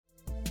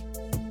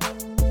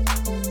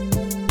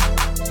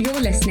You're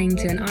listening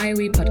to an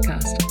IOE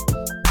podcast.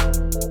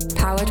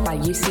 Powered by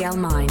UCL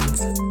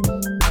Minds.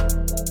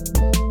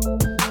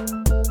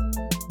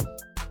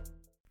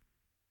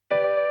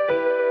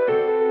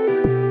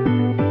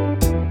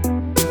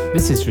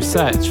 This is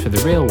Research for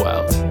the Real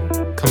World.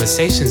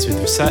 Conversations with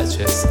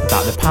researchers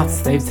about the paths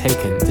they've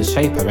taken to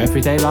shape our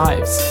everyday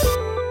lives.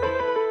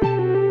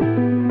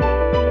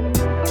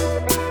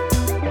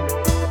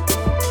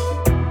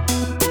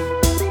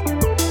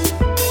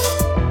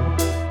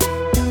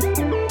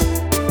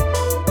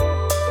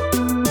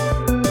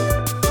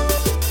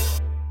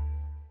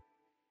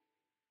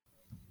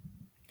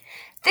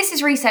 This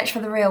is Research for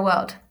the Real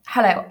World.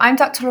 Hello, I'm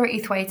Dr. Laura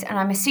Uthwaite and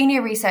I'm a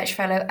Senior Research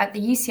Fellow at the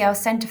UCL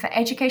Centre for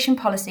Education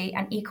Policy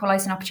and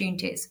Equalising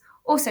Opportunities,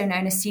 also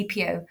known as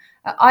CPO,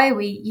 at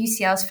IOE,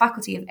 UCL's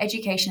Faculty of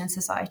Education and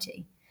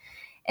Society.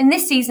 In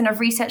this season of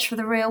Research for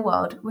the Real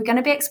World, we're going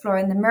to be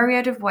exploring the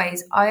myriad of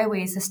ways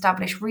IOE has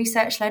established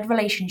research-led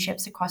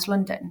relationships across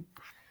London.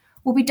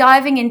 We'll be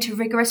diving into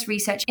rigorous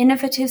research,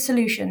 innovative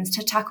solutions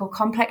to tackle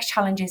complex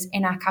challenges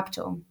in our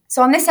capital.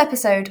 So on this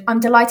episode, I'm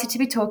delighted to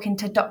be talking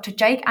to Dr.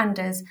 Jake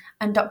Anders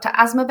and Dr.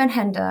 Asma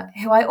Benhender,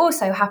 who I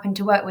also happen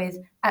to work with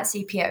at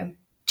CPO.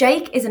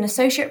 Jake is an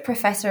Associate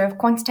Professor of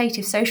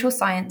Quantitative Social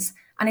Science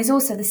and is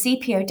also the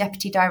CPO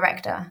Deputy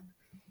Director.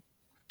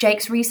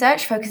 Jake's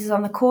research focuses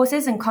on the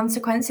causes and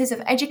consequences of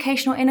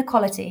educational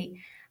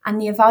inequality and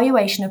the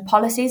evaluation of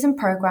policies and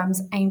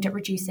programmes aimed at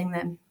reducing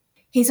them.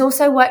 He's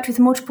also worked with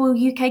multiple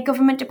UK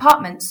government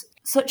departments,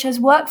 such as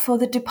work for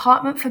the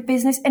Department for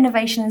Business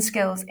Innovation and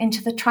Skills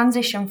into the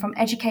transition from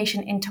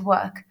education into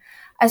work,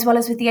 as well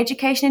as with the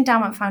Education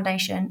Endowment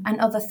Foundation and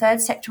other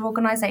third sector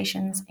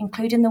organisations,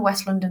 including the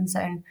West London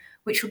Zone,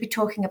 which we'll be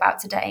talking about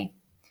today.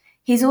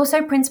 He's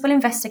also Principal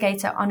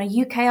Investigator on a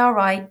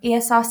UKRI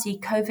ESRC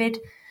COVID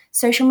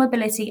Social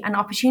Mobility and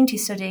Opportunity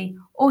Study,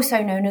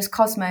 also known as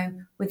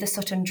COSMO, with the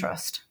Sutton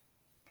Trust.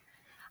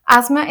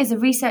 Asma is a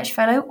research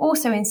fellow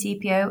also in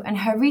CPO and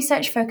her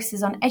research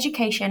focuses on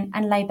education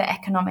and labour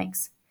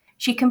economics.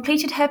 She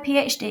completed her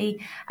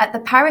PhD at the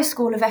Paris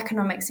School of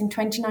Economics in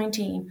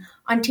 2019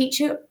 on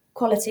teacher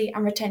quality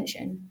and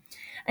retention.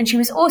 And she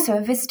was also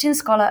a visiting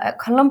scholar at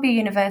Columbia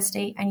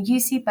University and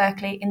UC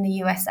Berkeley in the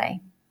USA.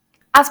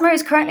 Asma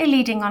is currently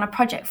leading on a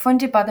project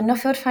funded by the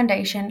Nuffield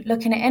Foundation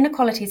looking at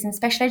inequalities in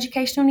special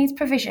educational needs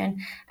provision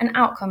and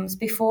outcomes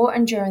before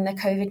and during the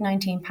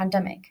COVID-19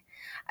 pandemic,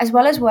 as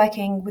well as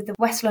working with the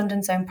West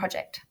London Zone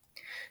project.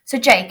 So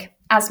Jake,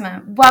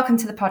 Asma, welcome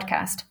to the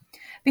podcast.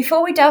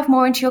 Before we delve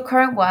more into your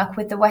current work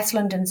with the West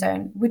London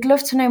Zone, we'd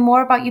love to know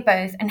more about you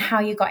both and how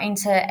you got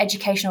into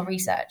educational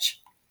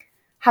research.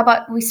 How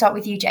about we start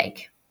with you,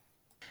 Jake?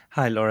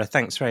 Hi, Laura.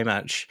 Thanks very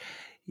much.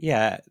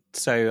 Yeah,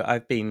 so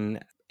I've been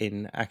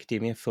in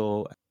academia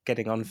for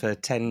getting on for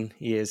 10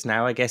 years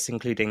now, I guess,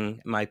 including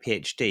my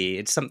PhD.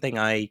 It's something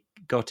I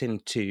got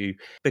into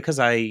because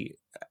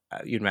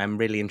I'm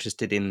really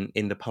interested in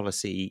the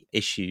policy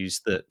issues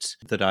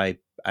that I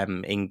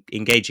am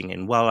engaging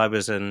in. While I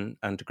was an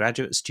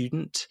undergraduate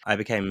student, I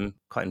became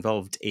quite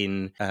involved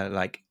in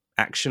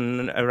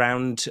action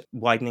around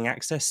widening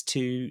access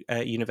to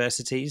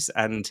universities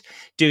and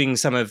doing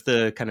some of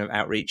the kind of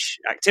outreach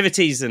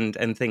activities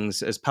and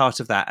things as part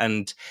of that.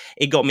 And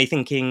it got me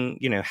thinking,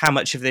 how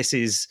much of this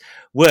is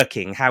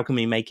working? How can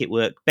we make it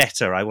work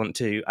better? I want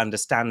to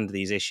understand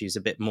these issues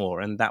a bit more.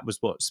 And that was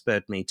what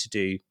spurred me to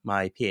do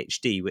my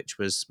PhD, which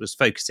was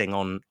focusing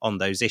on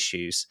those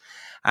issues.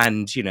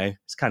 And,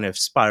 it's kind of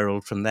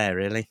spiraled from there,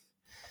 really.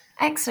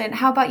 Excellent.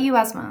 How about you,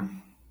 Asma?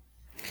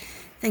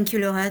 Thank you,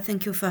 Laura.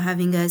 Thank you for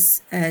having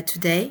us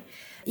today.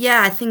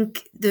 Yeah, I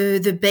think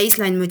the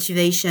baseline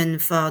motivation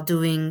for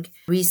doing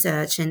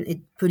research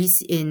and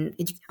policy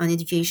on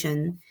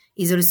education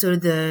is also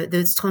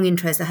the strong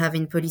interest I have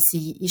in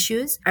policy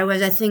issues. I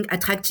was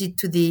attracted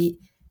to the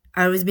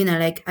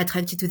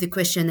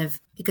question of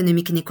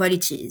economic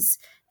inequalities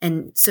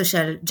and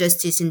social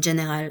justice in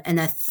general. And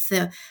I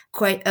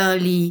quite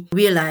early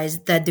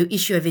realized that the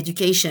issue of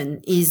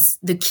education is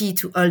the key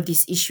to all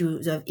these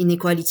issues of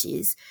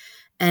inequalities.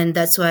 And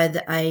that's why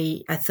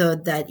I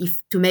thought that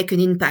if to make an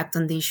impact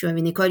on the issue of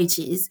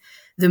inequalities,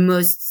 the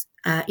most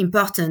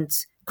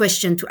important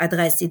question to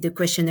address is the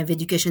question of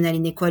educational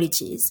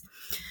inequalities.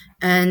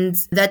 And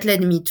that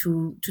led me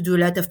to do a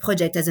lot of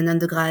projects as an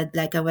undergrad.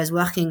 Like I was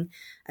working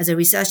as a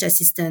research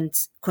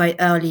assistant quite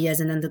early as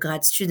an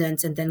undergrad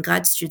student and then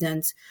grad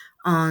student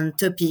on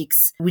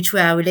topics which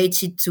were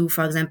related to,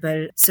 for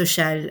example,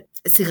 social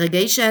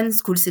segregation,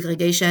 school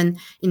segregation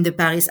in the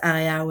Paris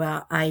area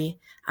where I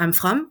am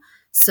from.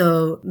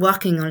 So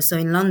working also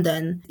in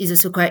London is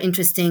also quite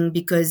interesting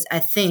because I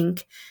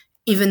think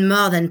even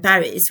more than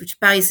Paris, which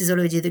Paris was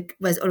already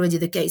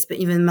the case, but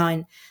even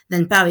more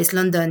than Paris,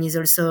 London is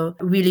also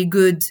a really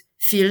good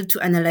field to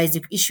analyze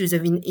the issues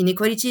of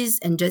inequalities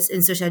and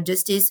social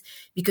justice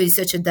because it's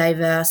such a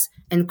diverse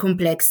and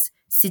complex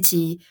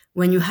city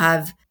when you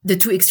have the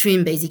two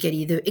extremes,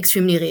 basically, the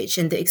extremely rich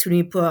and the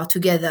extremely poor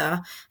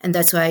together. And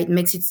that's why it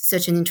makes it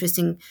such an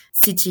interesting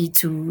city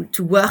to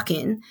work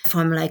in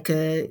from like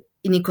a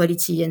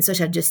inequality and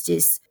social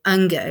justice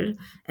angle.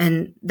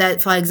 And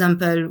that, for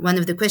example, one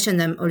of the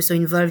questions I'm also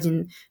involved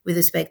in with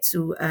respect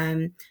to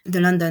the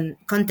London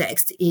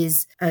context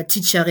is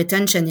teacher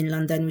retention in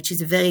London, which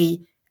is a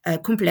very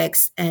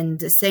complex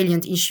and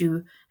salient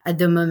issue at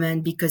the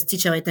moment, because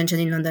teacher retention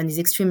in London is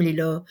extremely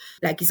low,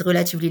 like it's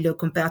relatively low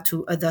compared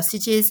to other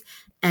cities.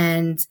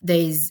 And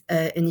there is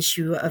an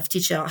issue of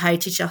high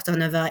teacher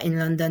turnover in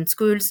London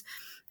schools.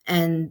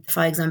 And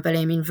for example,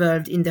 I'm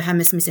involved in the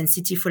Hammersmith and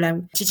City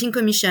Fulham Teaching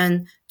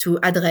Commission to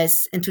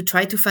address and to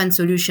try to find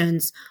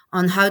solutions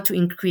on how to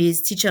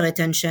increase teacher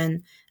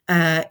retention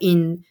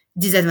in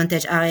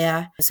disadvantaged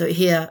area. So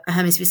here,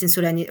 Hammersmith and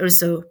Fulham is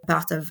also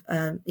part of,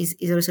 is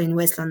also in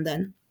West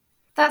London.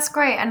 That's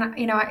great. And,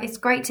 it's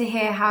great to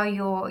hear how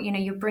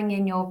you're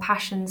bringing your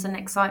passions and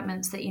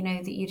excitements that,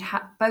 that you'd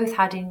both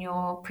had in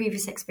your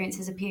previous experience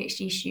as a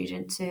PhD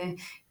student to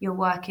your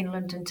work in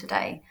London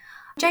today.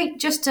 Jake,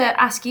 just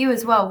to ask you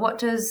as well, what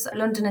does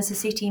London as a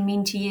city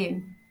mean to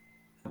you?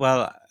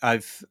 Well,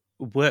 I've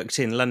worked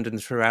in London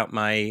throughout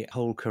my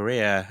whole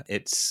career.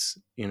 It's,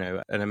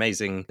 an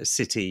amazing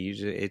city.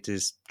 It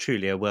is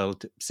truly a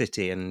world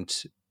city. And,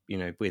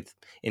 with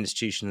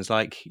institutions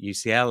like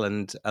UCL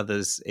and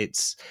others,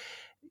 it's,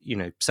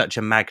 such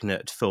a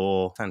magnet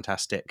for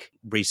fantastic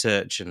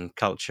research and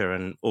culture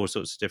and all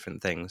sorts of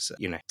different things.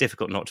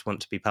 Difficult not to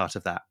want to be part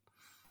of that.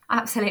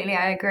 Absolutely,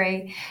 I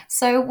agree.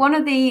 So one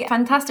of the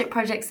fantastic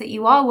projects that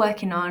you are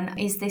working on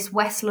is this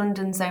West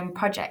London Zone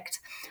project.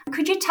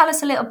 Could you tell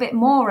us a little bit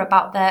more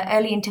about the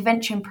early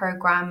intervention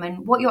programme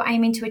and what you're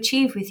aiming to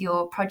achieve with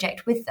your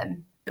project with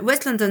them?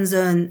 West London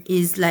Zone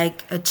is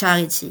like a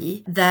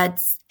charity that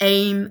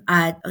aims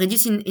at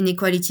reducing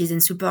inequalities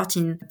and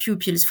supporting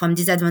pupils from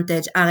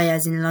disadvantaged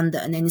areas in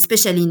London, and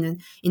especially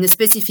in a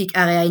specific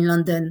area in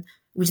London,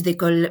 which they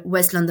call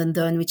West London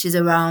Zone, which is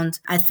around,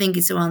 I think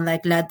it's around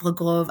like Ladbroke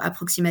Grove,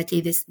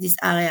 approximately this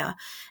area.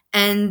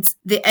 And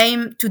they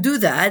aim to do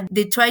that.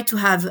 They try to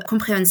have a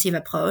comprehensive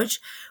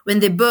approach when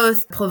they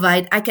both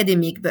provide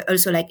academic but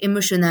also like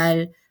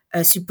emotional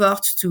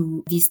support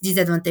to these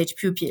disadvantaged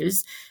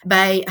pupils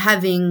by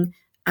having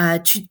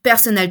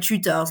personal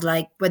tutors,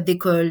 like what they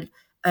call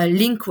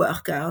link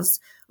workers,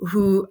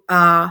 who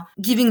are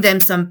giving them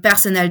some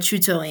personal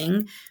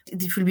tutoring.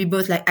 It will be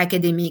both like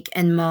academic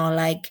and more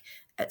like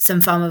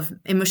some form of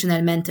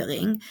emotional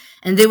mentoring.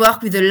 And they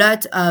work with a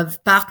lot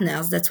of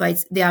partners. That's why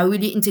they are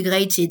really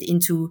integrated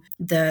into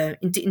the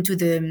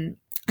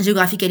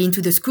geographically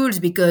into the schools,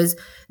 because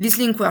these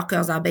link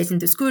workers are based in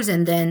the schools,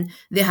 and then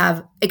they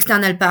have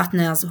external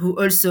partners who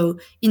also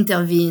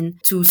intervene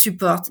to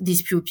support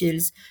these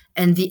pupils.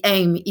 And the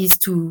aim is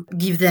to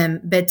give them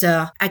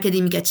better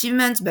academic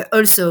achievements, but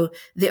also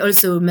they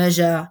also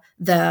measure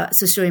the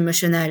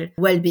socio-emotional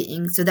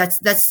well-being. So that's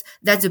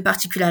the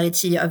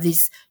particularity of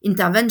this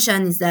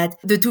intervention, is that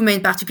the two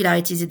main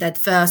particularities is that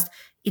first,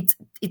 it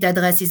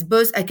addresses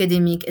both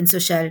academic and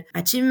social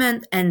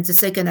achievement. And the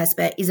second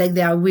aspect is like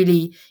they are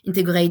really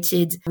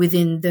integrated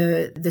within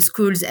the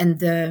schools and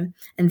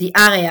the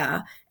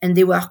area, and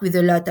they work with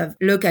a lot of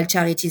local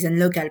charities and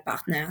local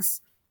partners.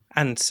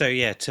 And so,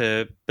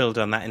 to build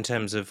on that in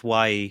terms of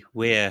why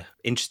we're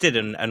interested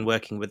in and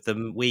working with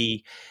them,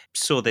 we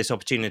saw this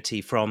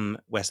opportunity from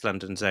West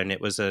London Zone.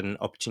 It was an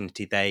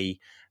opportunity they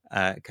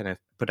kind of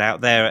put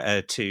out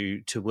there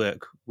to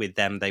work with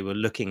them. They were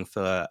looking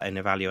for an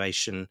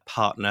evaluation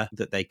partner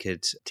that they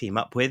could team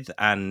up with,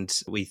 and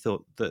we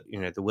thought that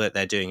the work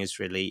they're doing is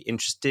really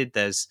interesting.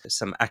 There's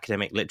some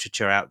academic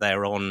literature out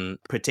there on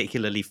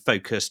particularly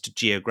focused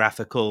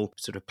geographical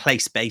sort of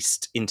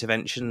place-based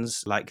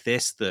interventions like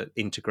this that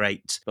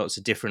integrate lots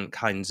of different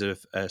kinds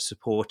of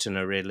support and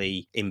are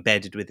really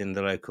embedded within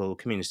the local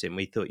community. And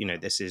we thought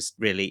this is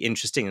really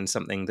interesting and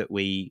something that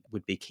we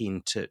would be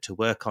keen to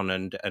work on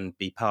and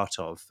be part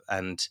of.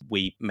 And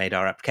we made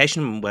our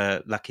application and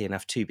were lucky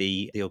enough to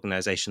be the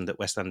organisation that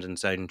West London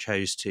Zone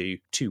chose to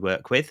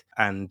work with.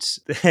 And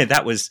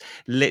that was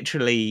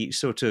literally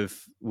sort of,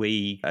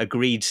 we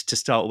agreed to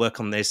start work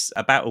on this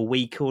about a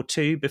week or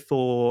two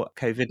before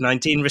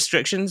COVID-19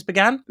 restrictions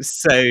began.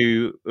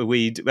 So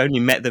we'd only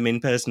met them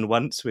in person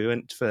once. We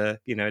went for,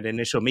 an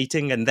initial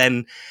meeting, and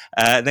then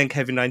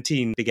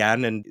COVID-19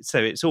 began. And so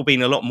it's all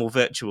been a lot more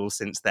virtual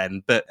since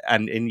then,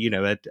 and in,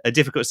 a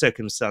difficult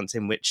circumstance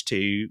in which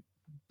to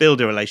build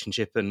a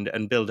relationship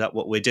and build up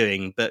what we're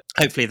doing. But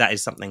hopefully that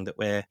is something that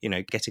we're,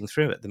 getting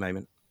through at the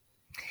moment.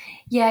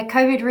 Yeah,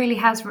 COVID really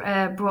has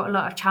brought a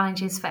lot of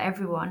challenges for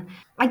everyone.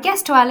 I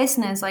guess to our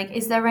listeners,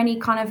 is there any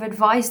kind of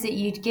advice that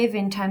you'd give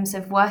in terms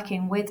of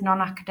working with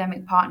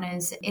non-academic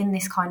partners in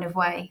this kind of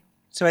way?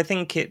 So I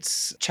think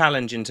it's a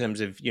challenge in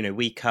terms of,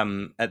 we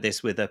come at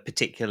this with a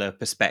particular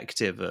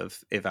perspective of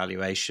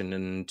evaluation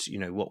and,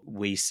 what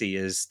we see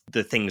as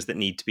the things that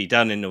need to be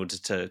done in order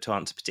to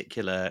answer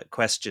particular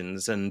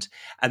questions. And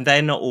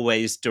they're not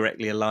always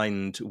directly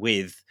aligned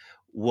with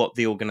what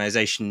the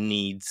organisation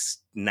needs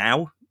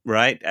now.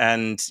 right?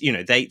 And,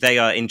 they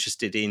are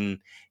interested in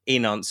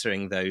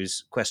answering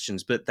those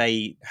questions, but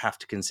they have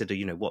to consider,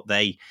 what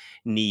they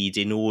need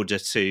in order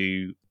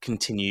to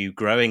continue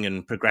growing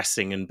and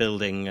progressing and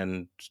building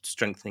and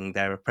strengthening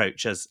their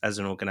approach as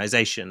an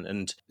organization.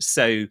 And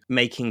so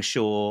making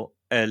sure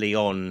early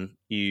on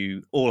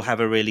you all have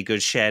a really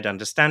good shared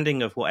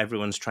understanding of what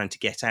everyone's trying to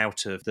get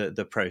out of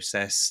the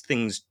process.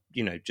 Things,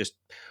 just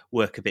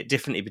work a bit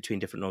differently between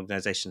different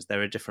organizations.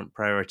 There are different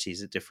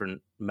priorities at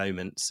different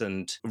moments,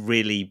 and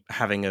really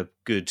having a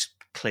good,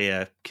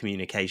 clear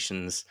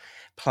communications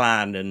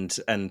plan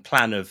and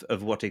plan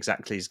of what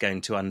exactly is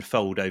going to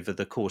unfold over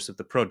the course of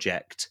the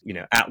project.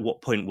 At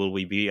what point will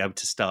we be able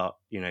to start,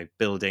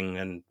 building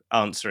and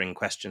answering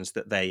questions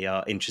that they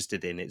are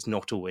interested in? It's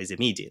not always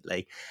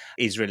immediately.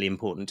 Is really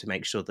important to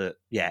make sure that,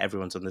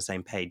 everyone's on the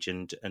same page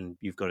and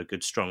you've got a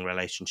good, strong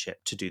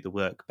relationship to do the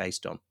work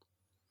based on.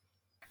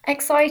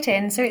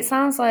 Exciting. So it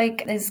sounds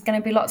like there's going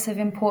to be lots of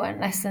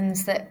important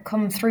lessons that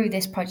come through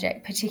this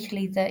project,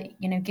 particularly that,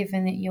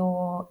 given that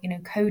you're,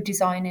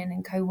 co-designing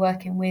and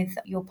co-working with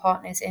your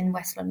partners in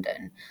West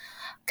London.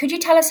 Could you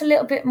tell us a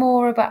little bit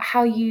more about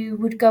how you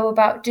would go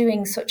about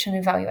doing such an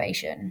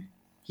evaluation?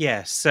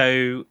 Yeah,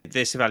 so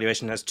this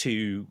evaluation has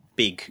two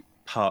big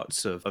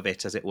parts of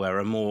it, as it were.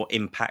 A more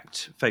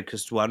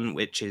impact-focused one,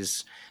 which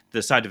is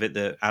the side of it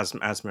that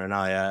Asma and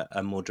I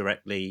are more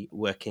directly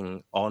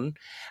working on,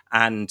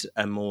 and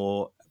a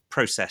more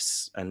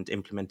process and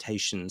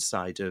implementation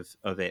side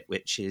of it,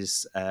 which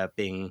is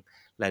being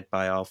led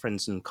by our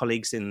friends and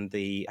colleagues in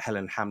the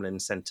Helen Hamlin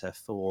Centre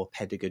for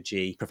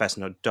Pedagogy,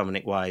 Professor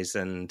Dominic Wise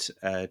and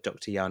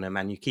Dr. Jana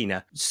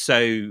Maniukina.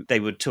 So they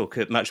would talk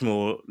at much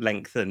more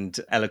length and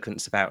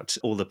eloquence about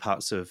all the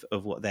parts of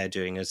what they're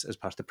doing as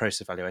part of the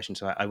process evaluation.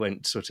 So I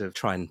won't sort of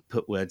try and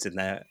put words in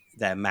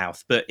their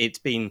mouth, but it's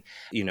been,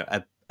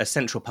 a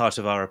central part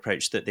of our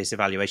approach that this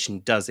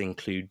evaluation does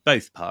include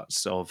both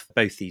parts of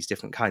both these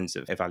different kinds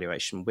of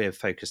evaluation. We're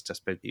focused, I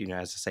suppose,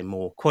 as I say,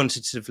 more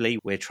quantitatively.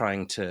 We're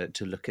trying to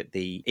look at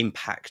the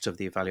impact of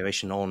the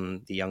evaluation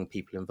on the young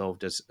people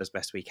involved as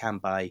best we can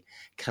by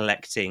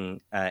collecting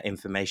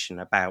information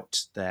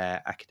about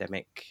their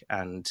academic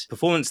and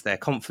performance, their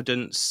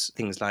confidence,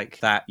 things like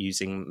that,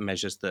 using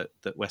measures that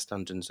West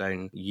London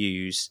Zone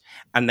use,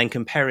 and then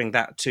comparing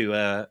that to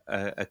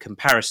a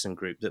comparison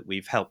group that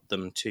we've helped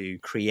them to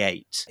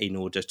create in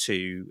order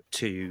to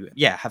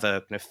have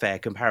a fair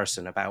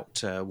comparison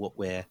about what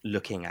we're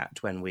looking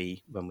at when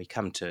we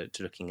come to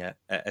looking at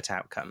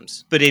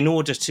outcomes. But in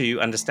order to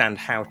understand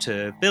how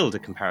to build a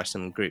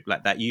comparison group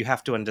like that, you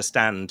have to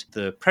understand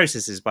the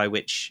processes by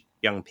which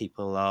young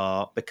people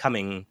are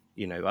becoming,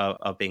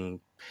 are being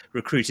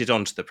recruited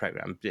onto the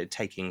programme,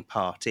 taking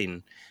part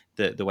in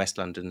the West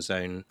London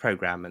Zone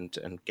programme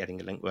and getting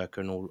a link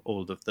worker and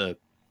all of the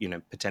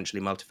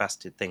potentially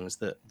multifaceted things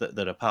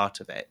that are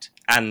part of it.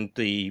 And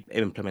the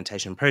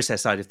implementation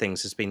process side of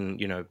things has been,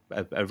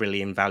 a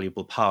really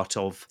invaluable part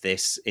of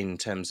this in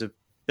terms of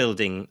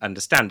building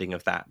understanding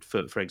of that,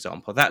 for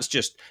example. That's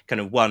just kind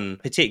of one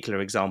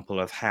particular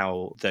example of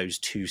how those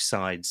two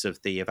sides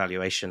of the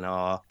evaluation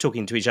are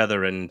talking to each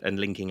other and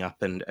linking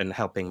up and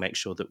helping make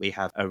sure that we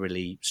have a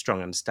really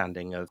strong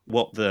understanding of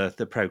what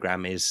the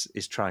programme is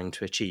trying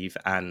to achieve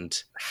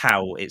and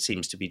how it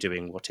seems to be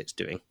doing what it's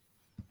doing.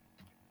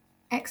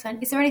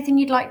 Excellent. Is there anything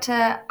you'd like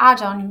to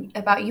add on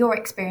about your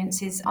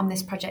experiences on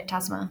this project,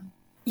 Asma?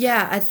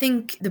 Yeah, I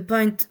think the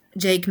point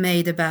Jake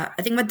made about,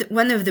 I think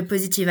one of the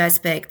positive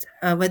aspects,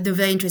 the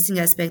very interesting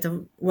aspect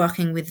of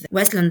working with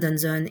West London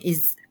Zone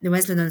is the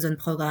West London Zone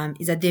program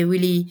is that they're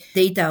really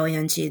data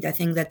oriented. I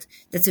think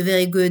that's a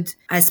very good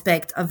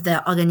aspect of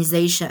their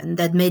organization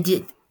that made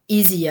it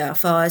easier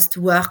for us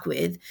to work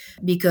with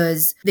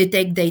because they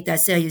take data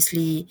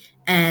seriously.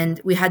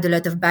 And we had a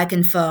lot of back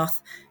and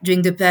forth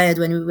during the period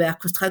when we were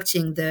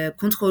constructing the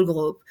control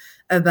group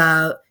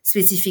about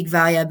specific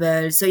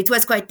variables. So it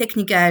was quite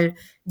technical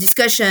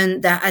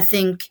discussion that I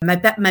think my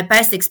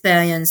past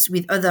experience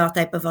with other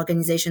type of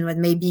organization was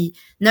maybe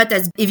not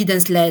as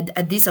evidence-led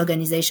at this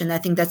organization. I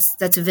think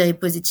that's a very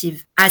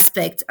positive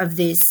aspect of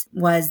this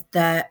was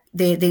that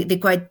they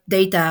quite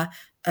data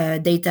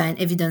and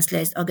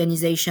evidence-led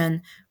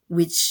organization,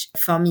 which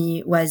for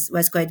me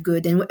was quite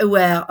good and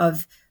aware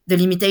of the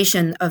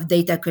limitation of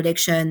data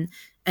collection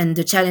and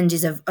the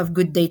challenges of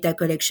good data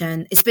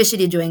collection,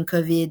 especially during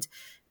COVID,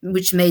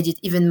 which made it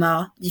even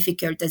more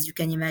difficult, as you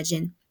can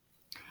imagine.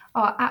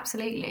 Oh,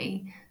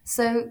 absolutely.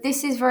 So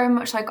this is very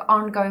much like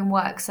ongoing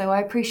work. So I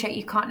appreciate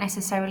you can't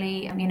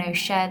necessarily,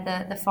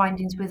 share the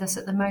findings with us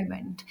at the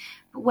moment.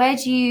 But where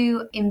do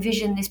you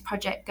envision this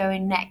project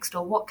going next,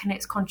 or what can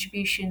its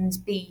contributions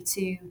be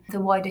to the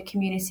wider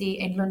community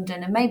in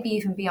London and maybe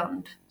even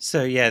beyond?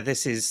 So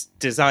this is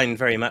designed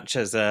very much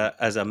as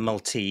a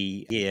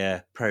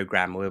multi-year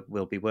programme.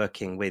 We'll be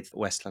working with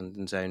West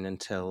London Zone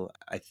until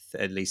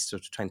at least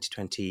sort of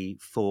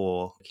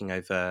 2024, looking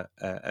over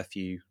a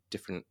few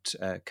different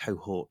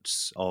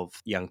cohorts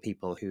of young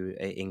people who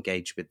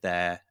engage with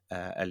their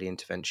early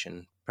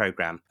intervention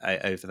programme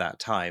over that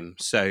time.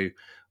 So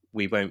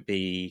we won't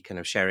be kind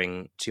of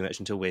sharing too much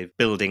until we're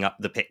building up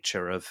the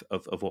picture of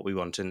what we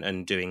want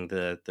and doing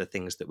the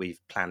things that we've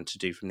planned to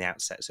do from the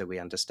outset, so we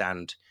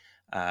understand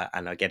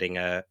and are getting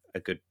a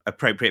good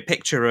appropriate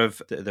picture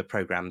of the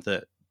programme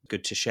that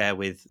good to share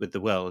with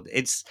the world.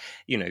 It's,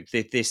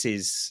 this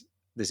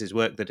is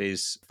work that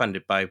is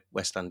funded by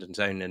West London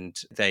Zone, and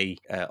they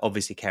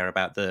obviously care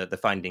about the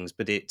findings,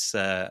 but it's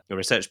a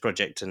research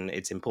project, and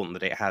it's important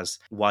that it has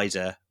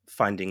wider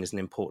findings and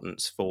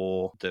importance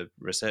for the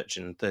research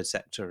and third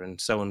sector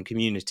and so on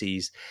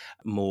communities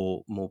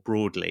more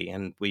broadly.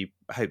 And we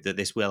hope that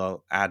this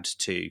will add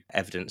to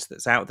evidence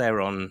that's out there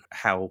on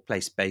how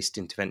place-based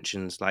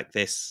interventions like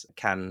this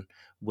can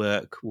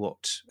work,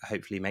 what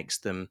hopefully makes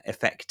them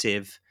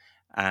effective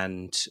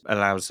and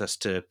allows us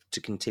to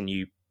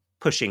continue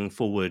pushing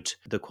forward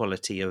the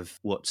quality of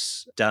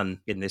what's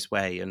done in this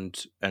way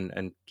and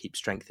keep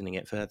strengthening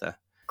it further.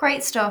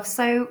 Great stuff.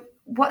 So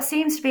what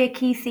seems to be a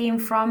key theme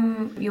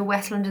from your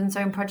West London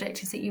Zone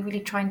project is that you're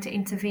really trying to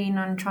intervene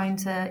on trying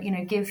to,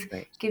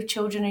 give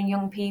children and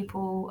young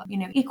people,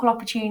 equal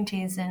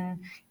opportunities and,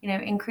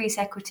 increase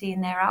equity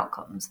in their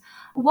outcomes.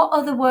 What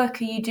other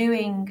work are you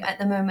doing at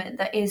the moment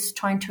that is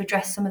trying to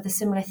address some of the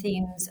similar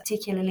themes,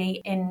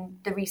 particularly in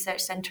the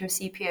Research Centre of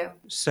CPO?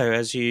 So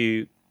as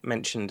you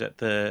mentioned at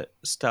the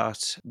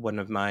start, one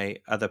of my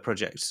other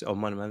projects,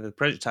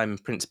 I'm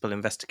principal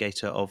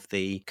investigator of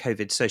the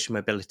COVID Social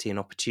Mobility and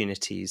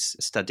Opportunities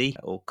Study,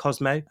 or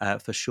COSMO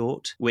for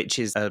short, which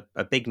is a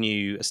big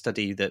new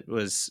study that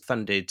was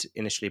funded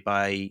initially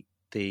by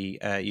the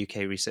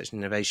UK Research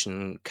and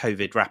Innovation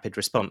COVID Rapid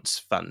Response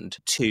Fund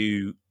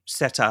to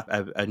set up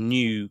a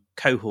new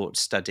cohort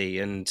study.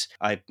 And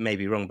I may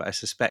be wrong, but I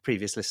suspect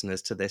previous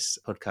listeners to this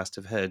podcast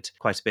have heard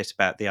quite a bit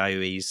about the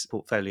IOE's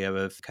portfolio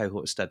of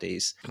cohort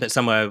studies. But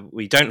somewhere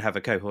we don't have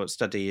a cohort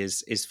study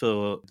is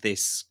for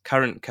this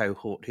current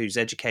cohort whose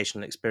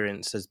educational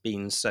experience has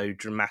been so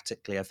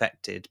dramatically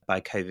affected by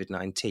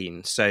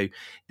COVID-19. So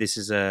this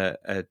is a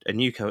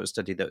new cohort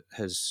study that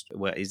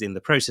is in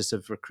the process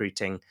of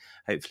recruiting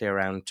hopefully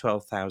around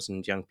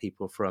 12,000 young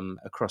people from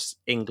across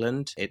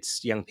England.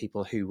 It's young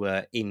people who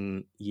were in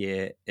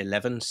year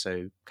 11,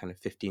 so kind of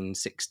 15,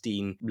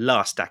 16,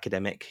 last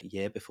academic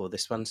year before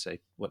this one. So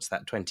what's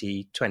that,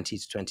 2020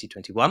 to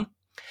 2021?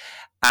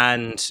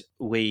 And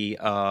we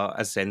are,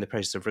 as I say, in the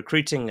process of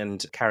recruiting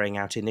and carrying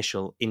out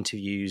initial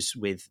interviews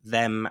with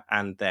them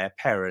and their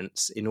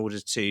parents in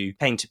order to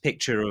paint a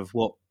picture of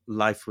what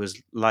life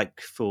was like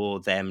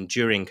for them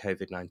during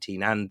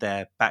COVID-19 and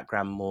their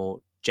background more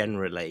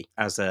generally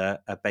as a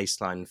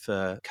baseline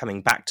for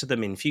coming back to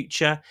them in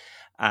future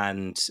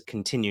and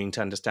continuing to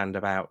understand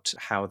about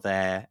how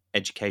their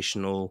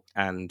educational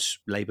and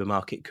labour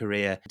market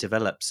career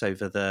develops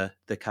over the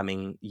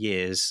coming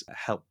years,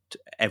 helped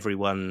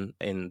everyone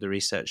in the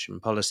research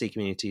and policy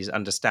communities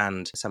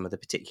understand some of the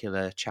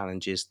particular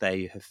challenges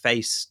they have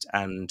faced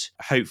and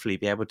hopefully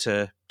be able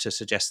to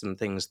suggest some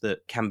things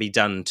that can be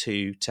done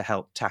to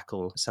help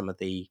tackle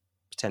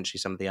potentially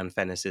some of the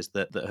unfairnesses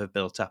that have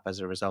built up as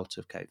a result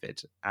of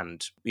COVID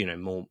and,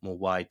 more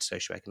wide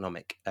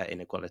socioeconomic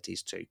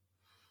inequalities too.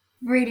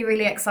 Really,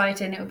 really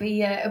exciting. It'll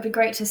be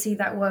great to see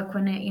that work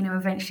when it,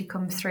 eventually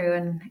comes through.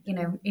 And,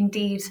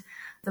 indeed,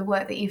 the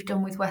work that you've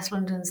done with West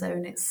London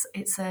Zone,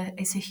 it's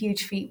a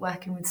huge feat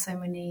working with so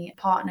many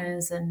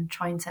partners and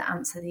trying to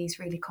answer these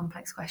really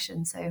complex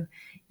questions. So,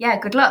 yeah,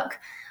 good luck.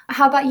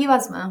 How about you,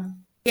 Asma?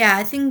 Yeah,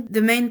 I think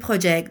the main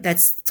project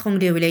that's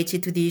strongly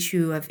related to the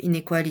issue of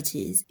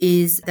inequalities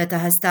that I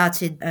has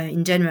started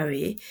in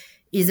January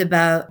is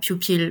about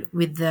pupil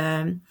with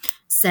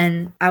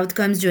SEN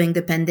outcomes during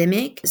the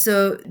pandemic.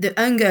 So the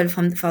angle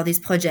for this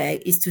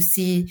project is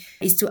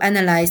to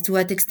analyze to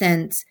what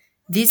extent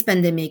this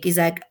pandemic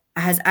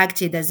has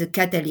acted as a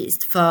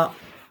catalyst for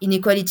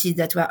inequalities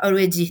that were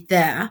already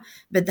there,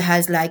 but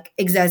has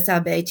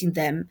exacerbated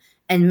them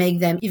and make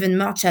them even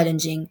more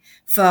challenging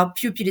for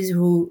pupils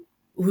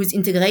whose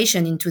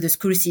integration into the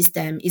school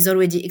system is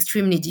already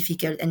extremely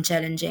difficult and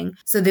challenging.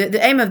 So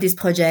the aim of this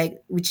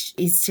project, which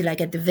is still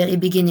at the very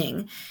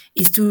beginning,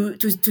 is to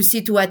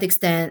see to what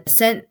extent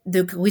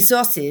the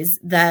resources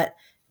that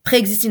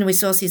pre-existing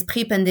resources,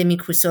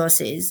 pre-pandemic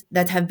resources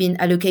that have been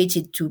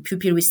allocated to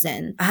pupils with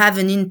SEN have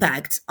an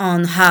impact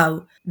on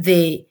how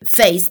they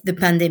face the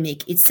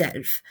pandemic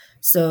itself.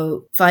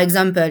 So, for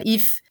example,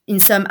 if in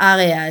some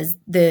areas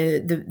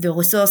the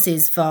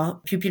resources for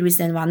pupils with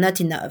SEN were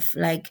not enough,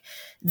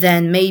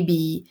 then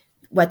maybe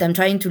what I'm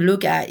trying to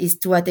look at is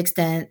to what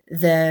extent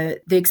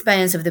the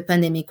experience of the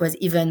pandemic was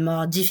even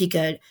more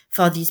difficult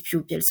for these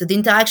pupils. So the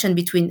interaction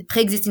between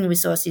pre-existing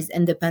resources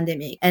and the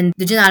pandemic. And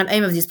the general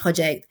aim of this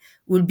project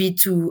will be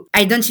to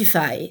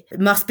identify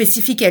more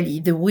specifically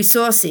the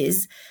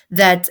resources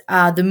that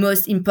are the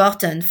most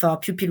important for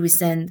pupils with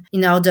SEN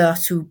in order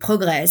to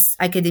progress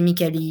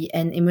academically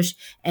and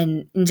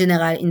in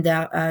general in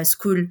their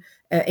school,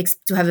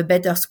 to have a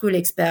better school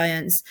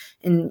experience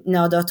in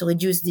order to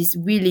reduce these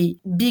really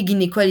big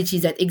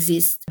inequalities that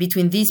exist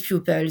between these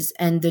pupils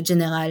and the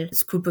general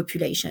school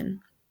population.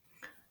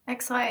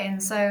 Exciting.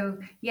 So,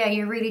 yeah,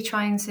 you're really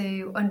trying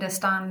to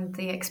understand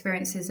the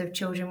experiences of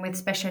children with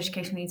special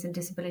education needs and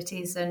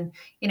disabilities and,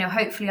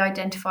 hopefully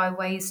identify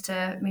ways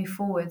to move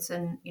forwards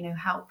and,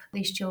 help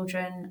these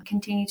children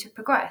continue to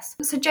progress.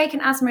 So, Jake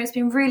and Asma, it's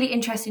been really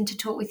interesting to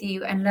talk with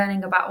you and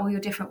learning about all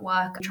your different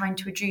work and trying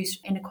to reduce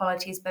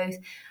inequalities, both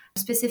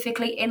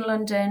specifically in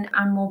London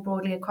and more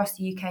broadly across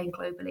the UK and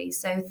globally.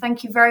 So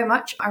thank you very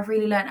much. I've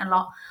really learned a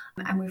lot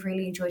and we've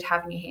really enjoyed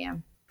having you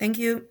here. Thank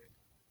you.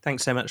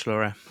 Thanks so much,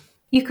 Laura.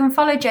 You can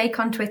follow Jake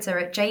on Twitter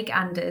at Jake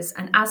Anders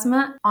and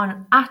Asma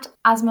on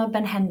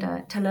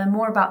 @AsmaBenhender to learn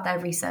more about their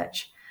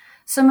research.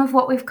 Some of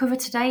what we've covered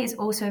today is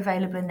also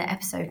available in the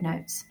episode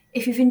notes.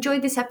 If you've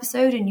enjoyed this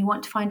episode and you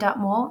want to find out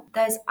more,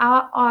 there's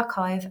our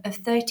archive of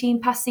 13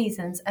 past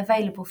seasons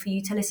available for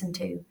you to listen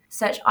to.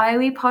 Search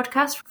IOE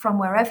Podcast from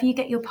wherever you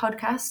get your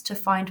podcasts to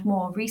find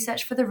more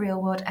Research for the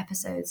Real World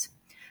episodes,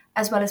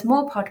 as well as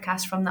more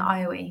podcasts from the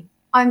IOE.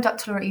 I'm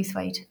Dr. Laura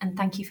Uthwaite, and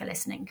thank you for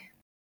listening.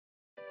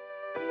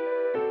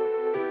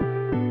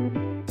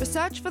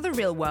 Research for the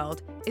Real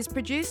World is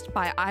produced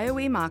by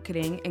IOE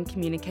Marketing and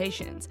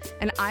Communications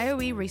and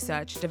IOE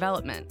Research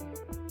Development.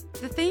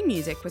 The theme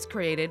music was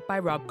created by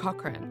Rob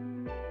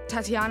Cochran.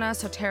 Tatiana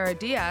Sotero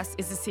Diaz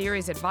is the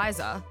series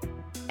advisor,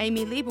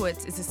 Amy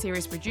Leibowitz is the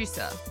series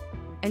producer,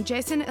 and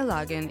Jason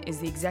Ilagan is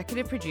the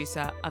executive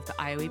producer of the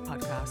IOE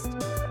podcast.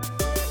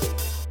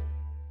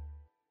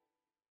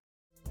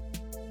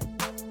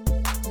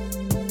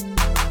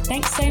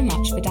 Thanks so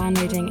much for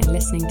downloading and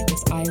listening to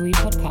this IOE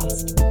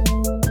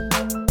podcast.